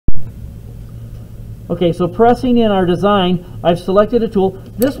Okay, so pressing in our design, I've selected a tool.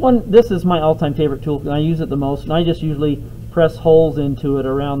 This is my all-time favorite tool, and I use it the most, and I just usually press holes into it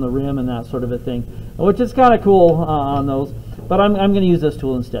around the rim and that sort of a thing, which is kind of cool on those, but I'm going to use this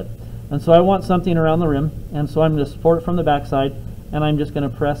tool instead. And so I want something around the rim, and so I'm going to support it from the backside, and I'm just going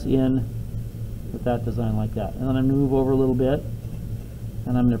to press in with that design like that. And then I'm going to move over a little bit,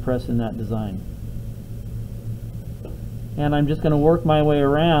 and I'm going to press in that design. And I'm just going to work my way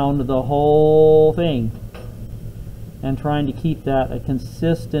around the whole thing and trying to keep that a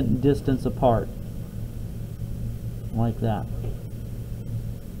consistent distance apart, like that.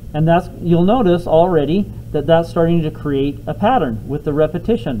 And that's, you'll notice already that that's starting to create a pattern with the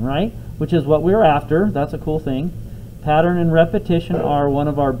repetition, right? Which is what we're after. That's a cool thing. Pattern and repetition are one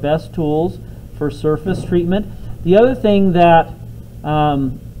of our best tools for surface treatment. The other thing that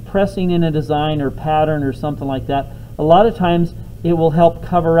pressing in a design or pattern or something like that, a lot of times it will help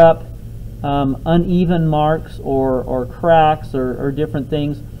cover up uneven marks or cracks or different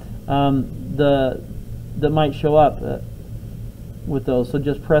things that might show up with those. So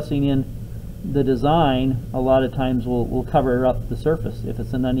just pressing in the design a lot of times will cover up the surface if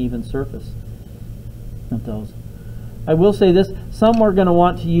it's an uneven surface with those. I will say this, some are going to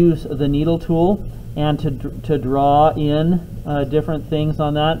want to use the needle tool and to draw in different things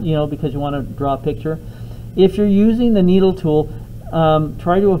on that, you know, because you want to draw a picture. If you're using the needle tool,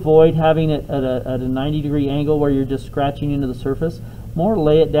 try to avoid having it at a 90-degree angle where you're just scratching into the surface. More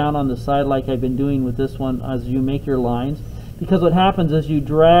lay it down on the side like I've been doing with this one as you make your lines. Because what happens is you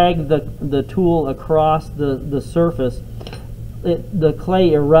drag the tool across the surface, the clay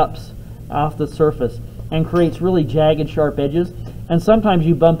erupts off the surface and creates really jagged, sharp edges. And sometimes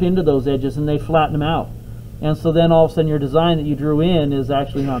you bump into those edges and they flatten them out. And so then all of a sudden your design that you drew in is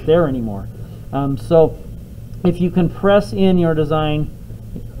actually not there anymore. So if you can press in your design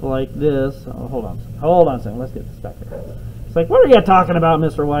like this, hold on a second, let's get this back there. It's like, what are you talking about,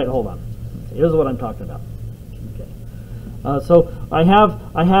 Mr. White? Hold on. Here's what I'm talking about. Okay. So I have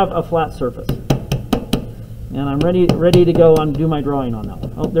a flat surface, and I'm ready to go and do my drawing on that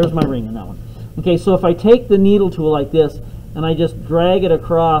one. Oh, there's my ring in that one. Okay, so if I take the needle tool like this and I just drag it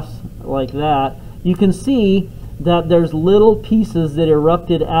across like that, you can see that there's little pieces that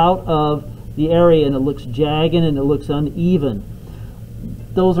erupted out of the area, and it looks jagged and it looks uneven.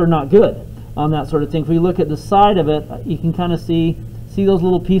 Those are not good on that sort of thing. If we look at the side of it, you can kind of see those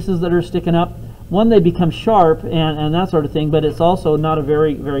little pieces that are sticking up. One, they become sharp and that sort of thing, but it's also not a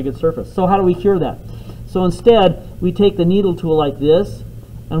very, very good surface. So how do we cure that? So instead, we take the needle tool like this,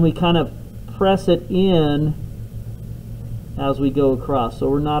 and we kind of press it in as we go across. So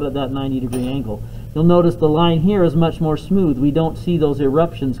we're not at that 90-degree angle. You'll notice the line here is much more smooth. We don't see those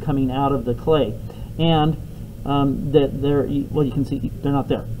eruptions coming out of the clay. And well, you can see they're not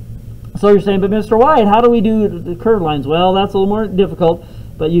there. So you're saying, but Mr. White, how do we do the curved lines? Well, that's a little more difficult,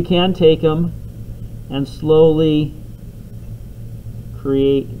 but you can take them and slowly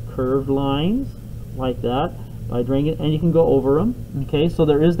create curved lines like that by dragging it, and you can go over them. Okay, so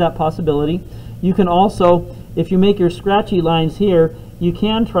there is that possibility. You can also, if you make your scratchy lines here, you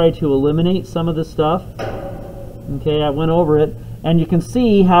can try to eliminate some of the stuff. Okay, I went over it, and you can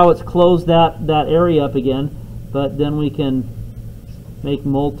see how it's closed that area up again, but then we can make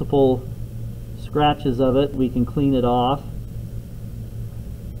multiple scratches of it. We can clean it off.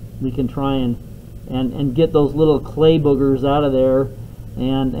 We can try and get those little clay boogers out of there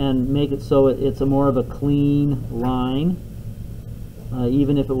and make it so it's a more of a clean line,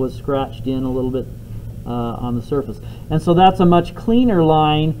 even if it was scratched in a little bit on the surface. And so that's a much cleaner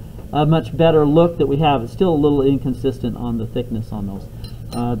line, a much better look that we have. It's still a little inconsistent on the thickness on those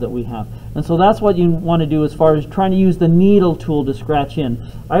that we have. And so that's what you want to do as far as trying to use the needle tool to scratch in.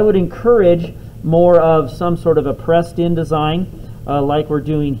 I would encourage more of some sort of a pressed in design like we're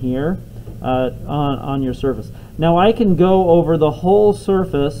doing here on your surface. Now I can go over the whole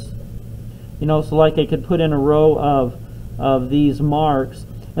surface, you know, so like I could put in a row of these marks,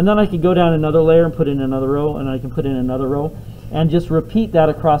 and then I could go down another layer and put in another row, and I can put in another row, and just repeat that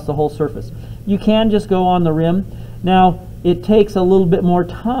across the whole surface. You can just go on the rim. Now it takes a little bit more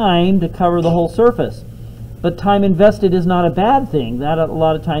time to cover the whole surface, but time invested is not a bad thing. That a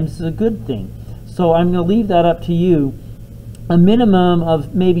lot of times is a good thing. So I'm going to leave that up to you. A minimum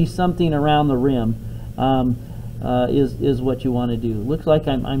of maybe something around the rim is what you want to do. Looks like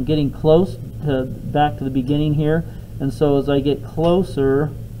I'm getting close to back to the beginning here, and so as I get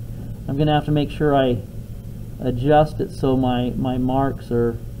closer, I'm going to have to make sure I adjust it so my marks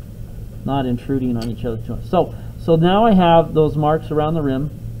are not intruding on each other too much. So now I have those marks around the rim.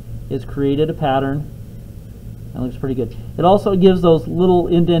 It's created a pattern. That looks pretty good. It also gives those little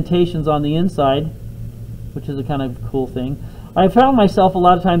indentations on the inside which is a kind of cool thing. I found myself a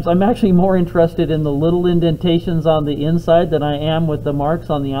lot of times, I'm actually more interested in the little indentations on the inside than I am with the marks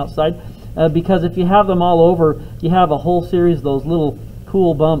on the outside, because if you have them all over, you have a whole series of those little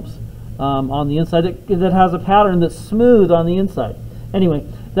cool bumps on the inside that has a pattern that's smooth on the inside. Anyway,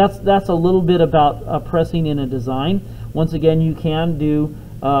 that's a little bit about pressing in a design. Once again, you can do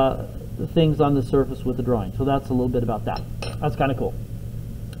things on the surface with the drawing, so that's a little bit about that. That's kind of cool.